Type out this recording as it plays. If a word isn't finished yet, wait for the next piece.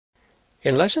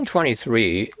In lesson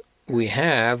 23, we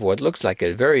have what looks like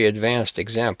a very advanced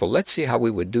example. Let's see how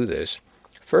we would do this.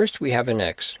 First, we have an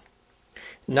x.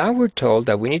 Now we're told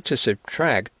that we need to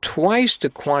subtract twice the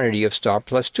quantity of star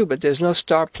plus 2, but there's no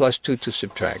star plus 2 to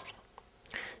subtract.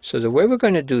 So the way we're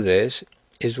going to do this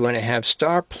is we're going to have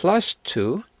star plus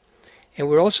 2, and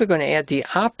we're also going to add the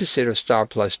opposite of star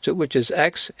plus 2, which is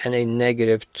x and a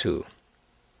negative 2.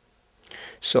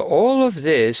 So all of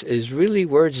this is really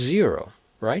worth 0,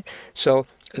 right? So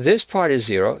this part is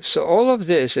 0. So all of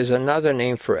this is another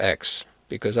name for x,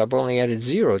 because I've only added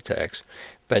 0 to x.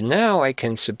 But now I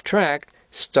can subtract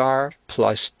star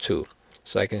plus 2.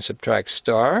 So I can subtract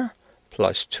star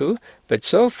plus 2. But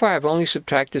so far I've only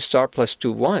subtracted star plus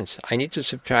 2 once. I need to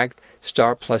subtract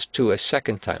star plus 2 a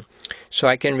second time. So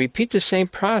I can repeat the same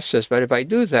process, but if I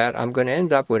do that, I'm going to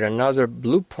end up with another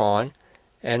blue pawn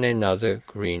and another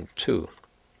green 2.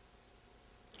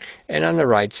 And on the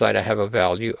right side, I have a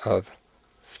value of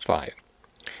 5.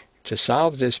 To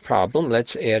solve this problem,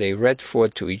 let's add a red 4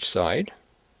 to each side.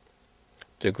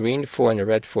 The green 4 and the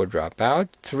red 4 drop out.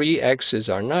 3x's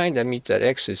are 9. That means that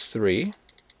x is 3.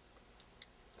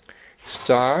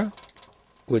 Star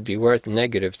would be worth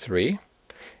negative 3.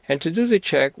 And to do the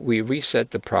check, we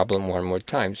reset the problem one more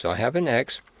time. So I have an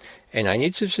x, and I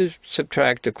need to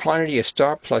subtract the quantity of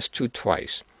star plus 2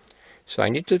 twice. So I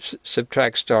need to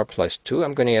subtract star plus 2.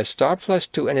 I'm going to add star plus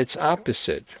 2 and its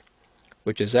opposite,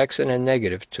 which is x and a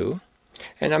negative 2.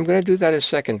 And I'm going to do that a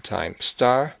second time.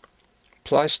 Star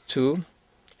plus 2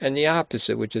 and the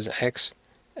opposite, which is x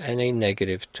and a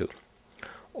negative 2.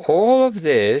 All of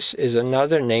this is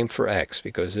another name for x,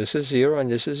 because this is 0 and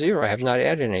this is 0. I have not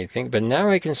added anything, but now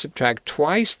I can subtract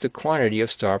twice the quantity of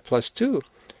star plus 2.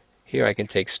 Here I can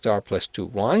take star plus 2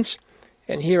 once,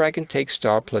 and here I can take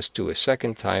star plus 2 a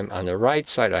second time. On the right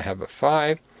side, I have a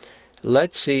 5.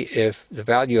 Let's see if the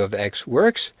value of x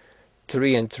works.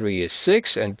 3 and 3 is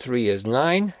 6, and 3 is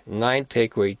 9. 9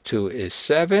 take away 2 is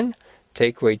 7.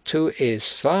 Take away 2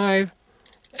 is 5.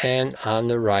 And on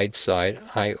the right side,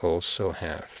 I also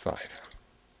have 5.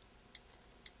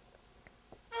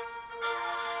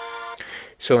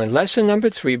 So in lesson number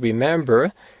 3,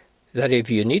 remember that if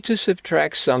you need to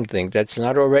subtract something that's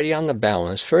not already on the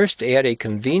balance, first add a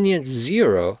convenient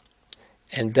 0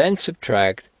 and then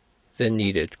subtract the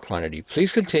needed quantity.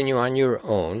 Please continue on your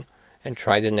own and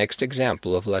try the next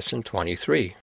example of lesson 23.